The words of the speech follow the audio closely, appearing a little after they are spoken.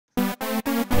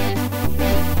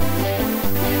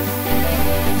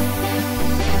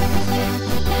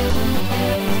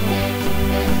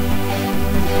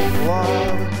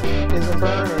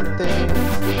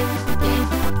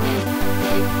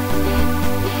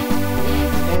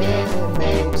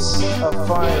a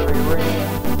fiery ring,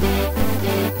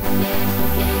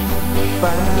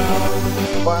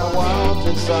 bound by a wild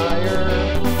desire.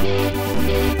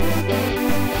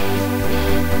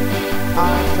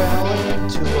 I fell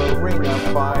into a ring of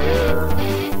fire.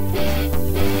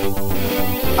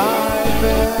 I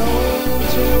fell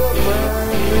into a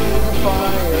burning ring of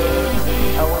fire.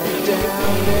 I went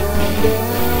down, down,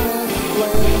 down, as the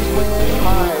flames went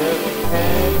higher,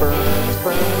 and it burns,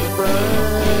 burns,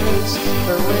 burns.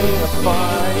 The ring of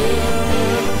fire,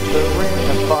 the ring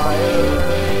of fire.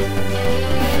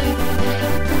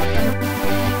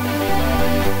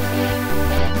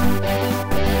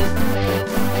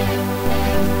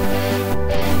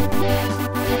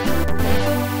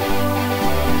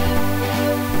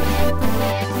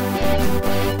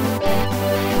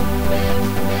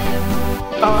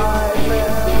 I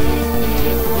fell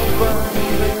into a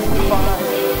burning ring of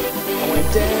fire. I went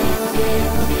down,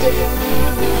 down,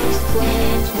 down, as the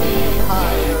flames went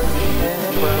higher, and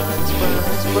it burns,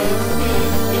 burns,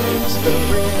 burns. The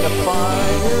ring of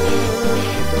fire,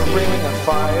 the ring of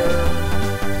fire.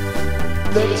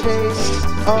 The taste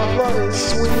of love is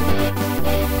sweet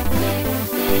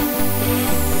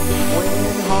when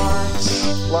hearts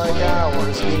like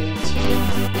ours meet.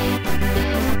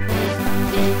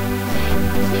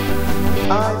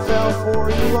 I fell for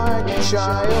you like a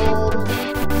child.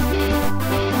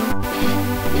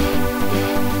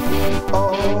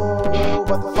 Oh,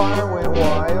 but the fire went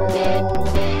wild.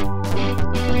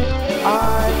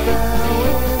 I fell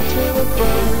into the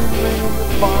burning ring of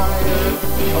fire.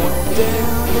 I went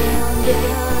down, down,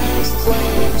 down, as the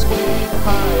flames went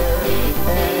higher,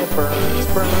 and it burns,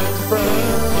 burns,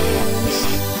 burns.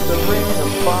 The ring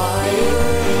of fire,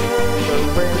 the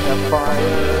ring of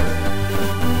fire.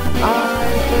 I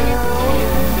fell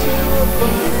into a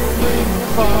burning ring of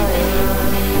fire.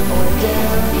 I went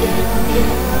down, down,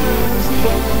 down, as the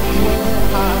flames went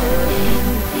higher.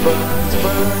 Burns,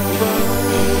 burns,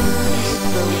 burns.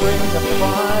 The ring of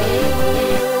fire,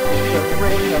 the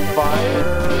ring of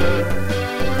fire.